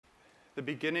the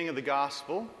beginning of the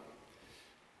gospel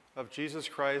of Jesus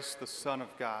Christ, the Son of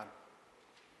God.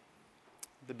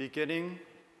 The beginning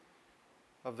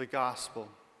of the gospel.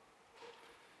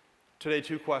 Today,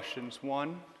 two questions.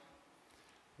 One,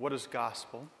 what is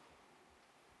gospel?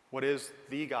 What is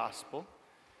the gospel?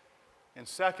 And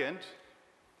second,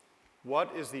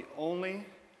 what is the only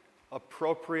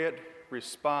appropriate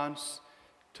response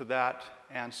to that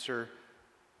answer?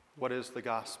 What is the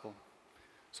gospel?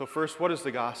 So first, what is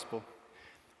the gospel?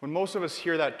 When most of us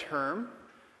hear that term,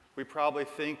 we probably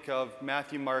think of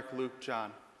Matthew, Mark, Luke,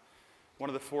 John, one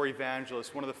of the four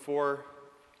evangelists, one of the four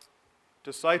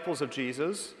disciples of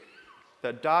Jesus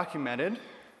that documented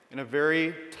in a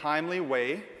very timely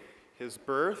way his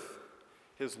birth,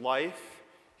 his life,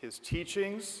 his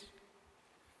teachings,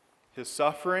 his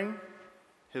suffering,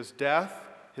 his death,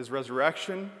 his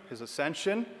resurrection, his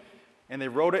ascension, and they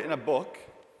wrote it in a book,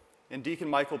 and Deacon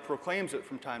Michael proclaims it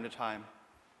from time to time,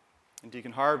 and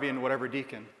Deacon Harvey and whatever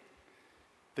deacon.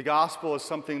 The gospel is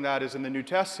something that is in the New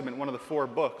Testament, one of the four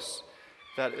books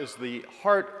that is the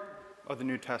heart of the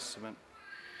New Testament.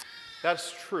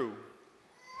 That's true.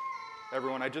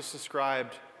 Everyone, I just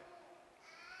described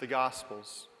the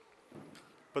Gospels.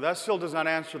 But that still does not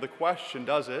answer the question,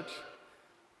 does it,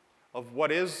 of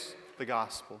what is the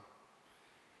gospel?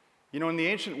 You know, in the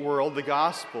ancient world, the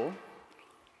gospel,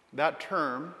 that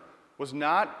term, was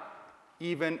not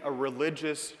even a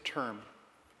religious term.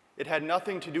 It had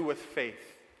nothing to do with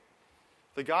faith.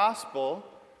 The gospel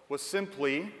was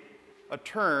simply a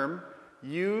term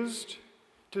used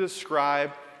to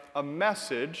describe a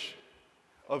message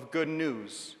of good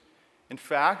news. In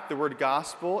fact, the word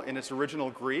gospel in its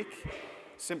original Greek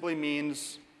simply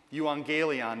means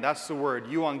euangelion. That's the word,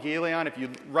 euangelion. If you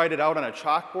write it out on a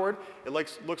chalkboard, it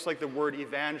looks like the word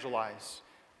evangelize,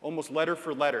 almost letter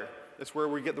for letter. That's where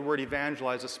we get the word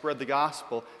evangelize, to spread the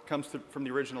gospel, comes from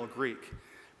the original Greek.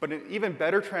 But an even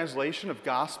better translation of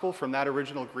gospel from that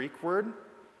original Greek word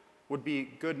would be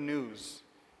good news,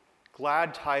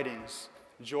 glad tidings,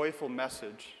 joyful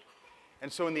message.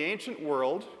 And so in the ancient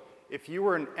world, if you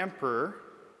were an emperor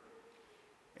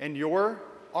and your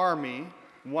army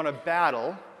won a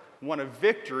battle, won a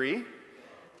victory,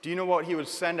 do you know what he would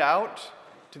send out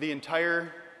to the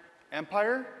entire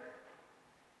empire?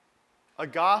 A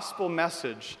gospel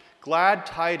message, glad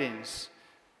tidings,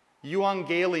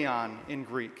 euangelion in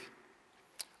Greek.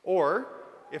 Or,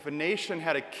 if a nation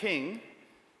had a king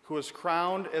who was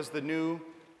crowned as the new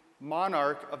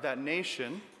monarch of that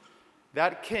nation,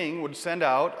 that king would send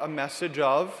out a message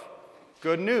of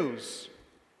good news,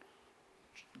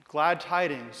 glad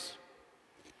tidings.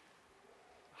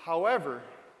 However,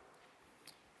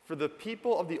 for the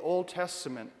people of the Old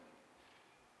Testament,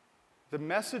 the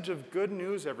message of good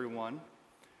news, everyone,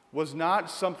 was not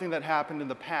something that happened in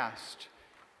the past,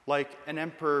 like an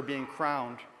emperor being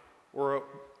crowned or an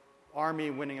army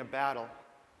winning a battle.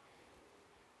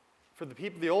 For the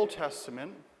people of the Old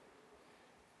Testament,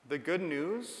 the good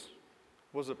news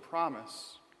was a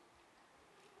promise.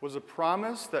 Was a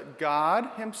promise that God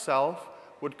himself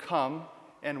would come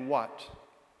and what?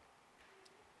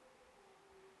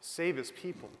 Save his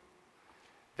people.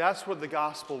 That's what the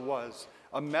gospel was.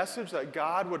 A message that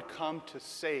God would come to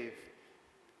save.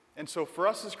 And so for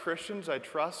us as Christians, I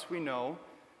trust we know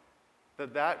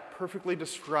that that perfectly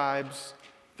describes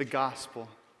the gospel.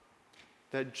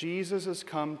 That Jesus has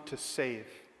come to save.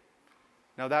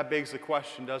 Now that begs the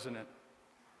question, doesn't it?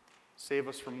 Save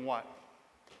us from what?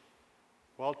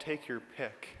 Well, take your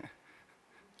pick.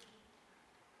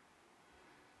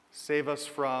 Save us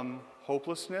from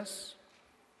hopelessness.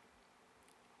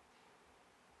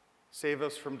 Save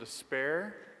us from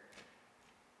despair.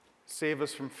 Save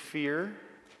us from fear.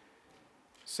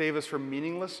 Save us from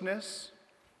meaninglessness.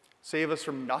 Save us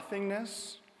from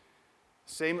nothingness.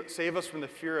 Save us from the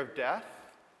fear of death.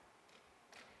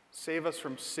 Save us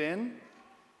from sin.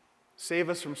 Save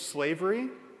us from slavery.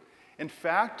 In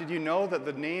fact, did you know that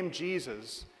the name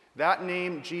Jesus, that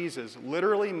name Jesus,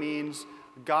 literally means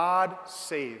God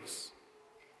saves?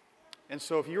 And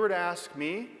so if you were to ask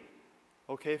me,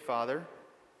 okay, Father,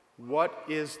 what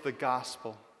is the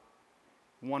gospel?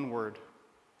 One word,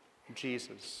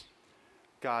 Jesus.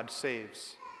 God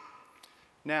saves.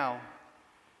 Now,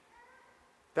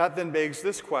 that then begs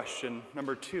this question,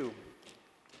 number two.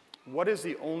 What is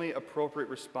the only appropriate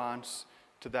response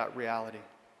to that reality?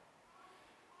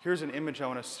 Here's an image I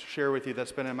want to share with you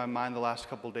that's been in my mind the last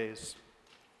couple days.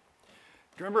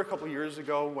 Do you remember a couple years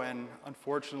ago when,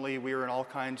 unfortunately, we were in all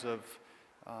kinds of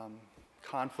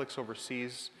conflicts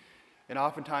overseas? And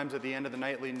oftentimes at the end of the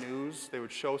nightly news, they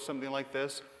would show something like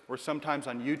this, or sometimes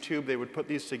on YouTube, they would put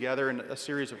these together in a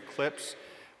series of clips.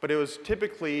 But it was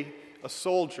typically a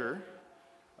soldier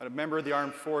a member of the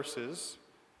armed forces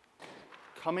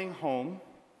coming home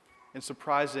and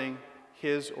surprising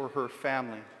his or her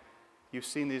family. You've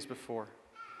seen these before.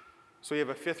 So you have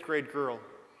a 5th grade girl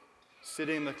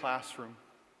sitting in the classroom,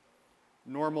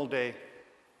 normal day,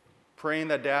 praying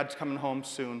that dad's coming home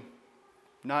soon,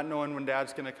 not knowing when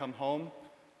dad's going to come home,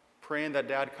 praying that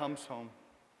dad comes home.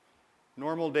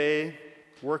 Normal day,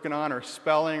 working on her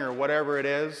spelling or whatever it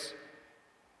is,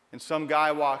 and some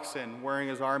guy walks in wearing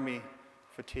his army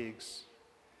fatigues.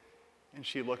 And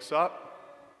she looks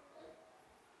up,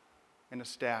 and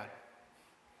it's dad.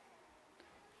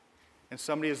 And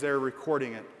somebody is there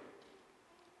recording it.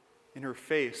 In her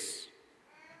face,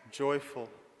 joyful,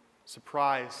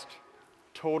 surprised,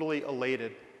 totally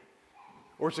elated.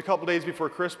 Or it's a couple days before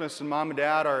Christmas, and mom and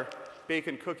dad are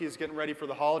baking cookies, getting ready for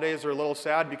the holidays. They're a little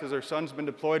sad because their son's been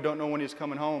deployed, don't know when he's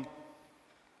coming home,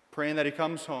 praying that he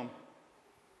comes home.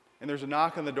 And there's a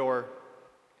knock on the door.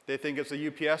 They think it's a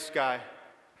UPS guy.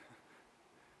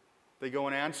 They go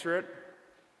and answer it.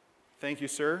 Thank you,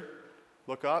 sir.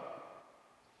 Look up.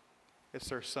 It's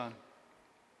their son.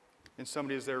 And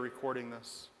somebody is there recording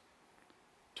this.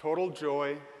 Total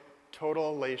joy,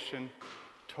 total elation,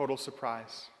 total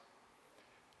surprise.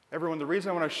 Everyone, the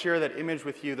reason I want to share that image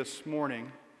with you this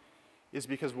morning is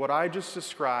because what I just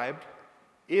described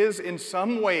is in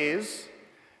some ways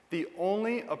the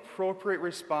only appropriate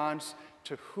response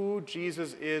to who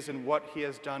Jesus is and what he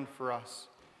has done for us.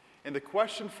 And the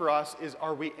question for us is,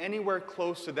 are we anywhere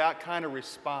close to that kind of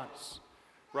response,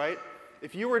 right?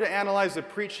 If you were to analyze the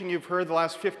preaching you've heard the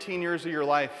last 15 years of your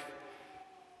life,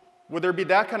 would there be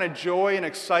that kind of joy and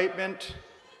excitement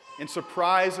and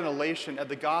surprise and elation at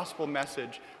the gospel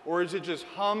message? Or is it just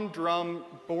humdrum,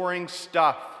 boring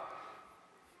stuff?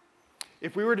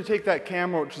 If we were to take that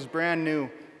camera, which is brand new,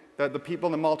 that the people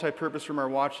in the multi-purpose room are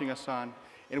watching us on,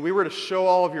 and we were to show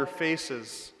all of your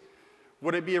faces,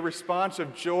 would it be a response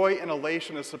of joy and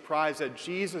elation and surprise that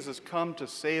Jesus has come to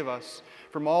save us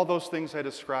from all those things I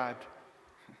described?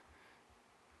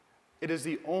 It is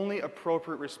the only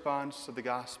appropriate response to the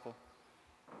gospel.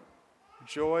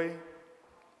 Joy,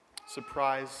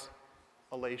 surprise,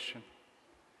 elation.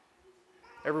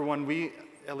 Everyone,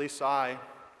 at least I,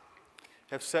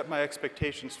 have set my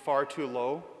expectations far too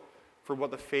low for what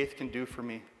the faith can do for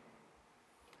me.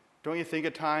 Don't you think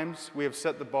at times we have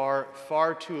set the bar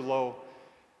far too low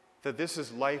that this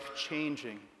is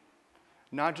life-changing?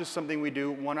 Not just something we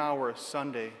do 1 hour a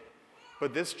Sunday,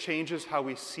 but this changes how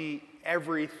we see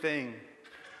everything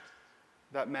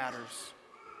that matters,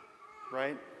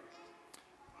 right?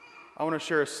 I want to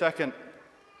share a second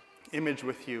image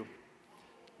with you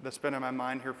that's been in my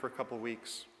mind here for a couple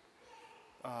weeks.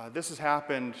 This has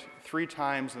happened 3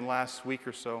 times in the last week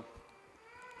or so.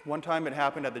 One time it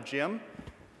happened at the gym,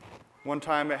 one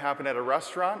time it happened at a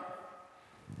restaurant,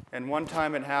 and one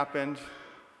time it happened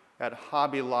at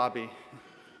Hobby Lobby.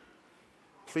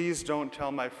 Please don't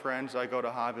tell my friends I go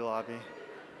to Hobby Lobby.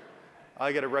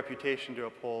 I get a reputation to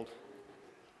uphold.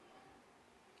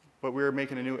 But we were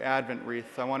making a new Advent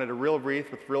wreath. I wanted a real wreath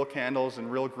with real candles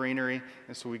and real greenery,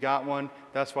 and so we got one.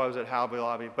 That's why I was at Hobby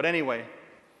Lobby. But anyway,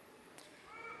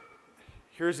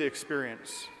 here's the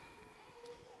experience.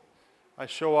 I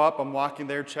show up, I'm walking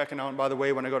there, checking out, and by the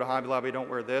way, when I go to Hobby Lobby, I don't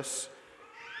wear this.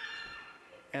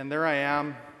 And there I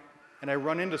am, and I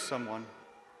run into someone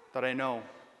that I know.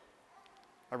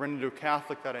 I run into a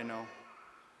Catholic that I know.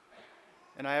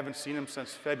 And I haven't seen him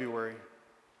since February.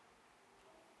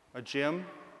 A gym,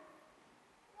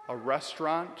 a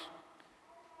restaurant,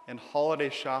 and holiday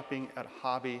shopping at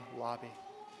Hobby Lobby.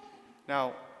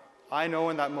 Now, I know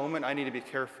in that moment I need to be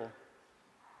careful,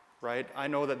 right? I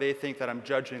know that they think that I'm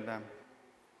judging them,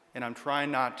 and I'm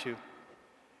trying not to.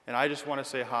 And I just want to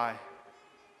say hi.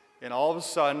 And all of a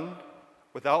sudden,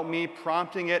 without me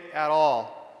prompting it at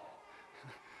all,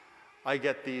 I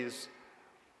get these,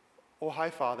 "Oh, hi,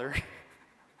 Father."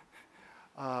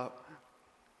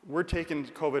 We're taking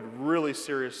COVID really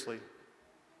seriously.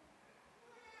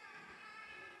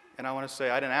 And I want to say,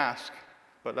 I didn't ask,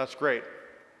 but that's great.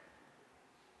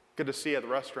 Good to see you at the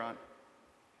restaurant,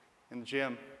 in the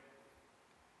gym,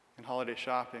 in holiday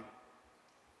shopping.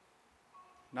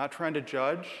 Not trying to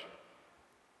judge,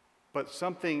 but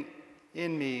something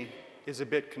in me is a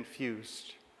bit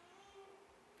confused.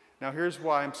 Now, here's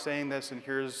why I'm saying this, and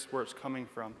here's where it's coming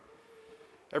from.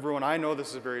 Everyone, I know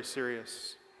this is very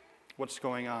serious, what's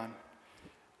going on.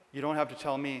 You don't have to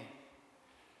tell me.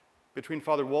 Between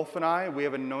Father Wolf and I, we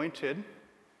have anointed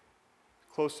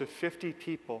close to 50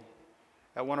 people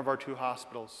at one of our 2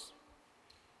 hospitals.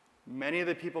 Many of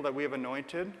the people that we have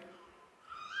anointed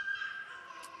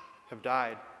have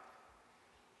died.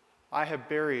 I have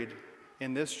buried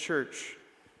in this church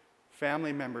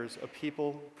family members, of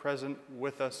people present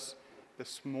with us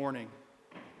this morning.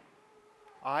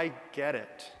 I get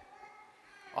it.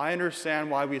 I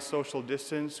understand why we social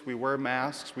distance, we wear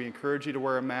masks, we encourage you to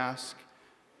wear a mask.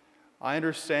 I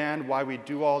understand why we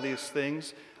do all these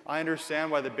things. I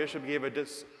understand why the bishop gave a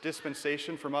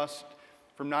dispensation from us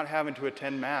from not having to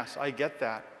attend Mass. I get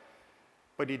that.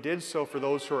 But he did so for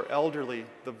those who are elderly,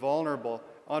 the vulnerable,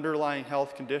 underlying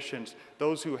health conditions,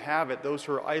 those who have it, those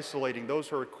who are isolating, those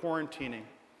who are quarantining,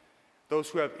 those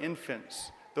who have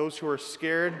infants, those who are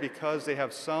scared because they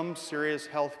have some serious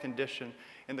health condition.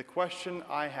 And the question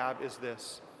I have is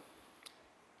this: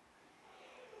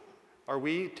 are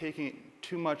we taking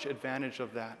too much advantage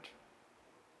of that?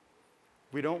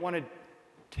 We don't want to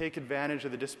take advantage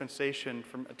of the dispensation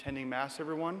from attending Mass,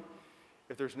 everyone,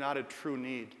 if there's not a true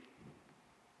need,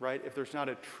 right? If there's not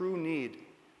a true need.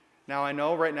 Now, I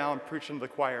know right now I'm preaching to the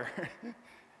choir.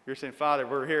 You're saying, Father,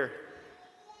 we're here.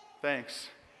 Thanks.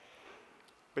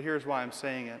 But here's why I'm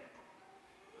saying it.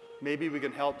 Maybe we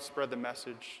can help spread the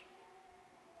message.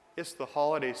 It's the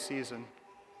holiday season,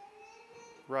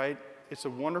 right? It's a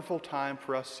wonderful time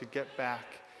for us to get back,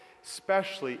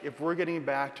 especially if we're getting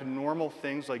back to normal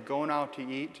things like going out to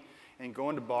eat and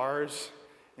going to bars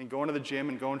and going to the gym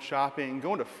and going shopping and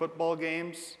going to football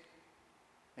games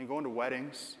and going to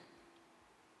weddings.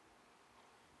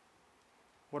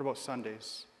 What about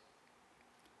Sundays?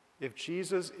 If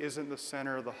Jesus isn't the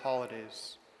center of the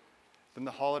holidays, then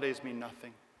the holidays mean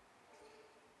nothing.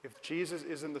 If Jesus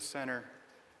isn't the center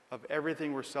of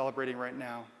everything we're celebrating right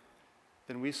now,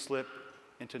 then we slip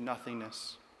into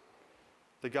nothingness.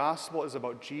 The gospel is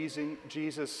about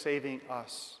Jesus saving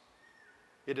us.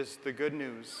 It is the good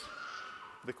news.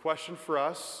 The question for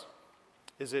us,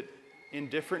 is it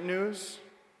indifferent news?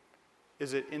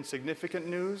 Is it insignificant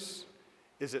news?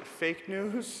 Is it fake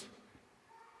news?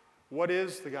 What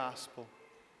is the gospel?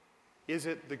 Is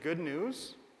it the good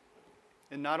news?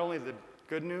 And not only the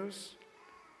good news,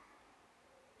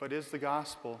 but is the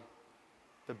gospel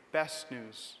the best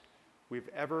news we've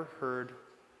ever heard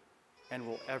and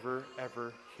will ever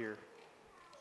hear?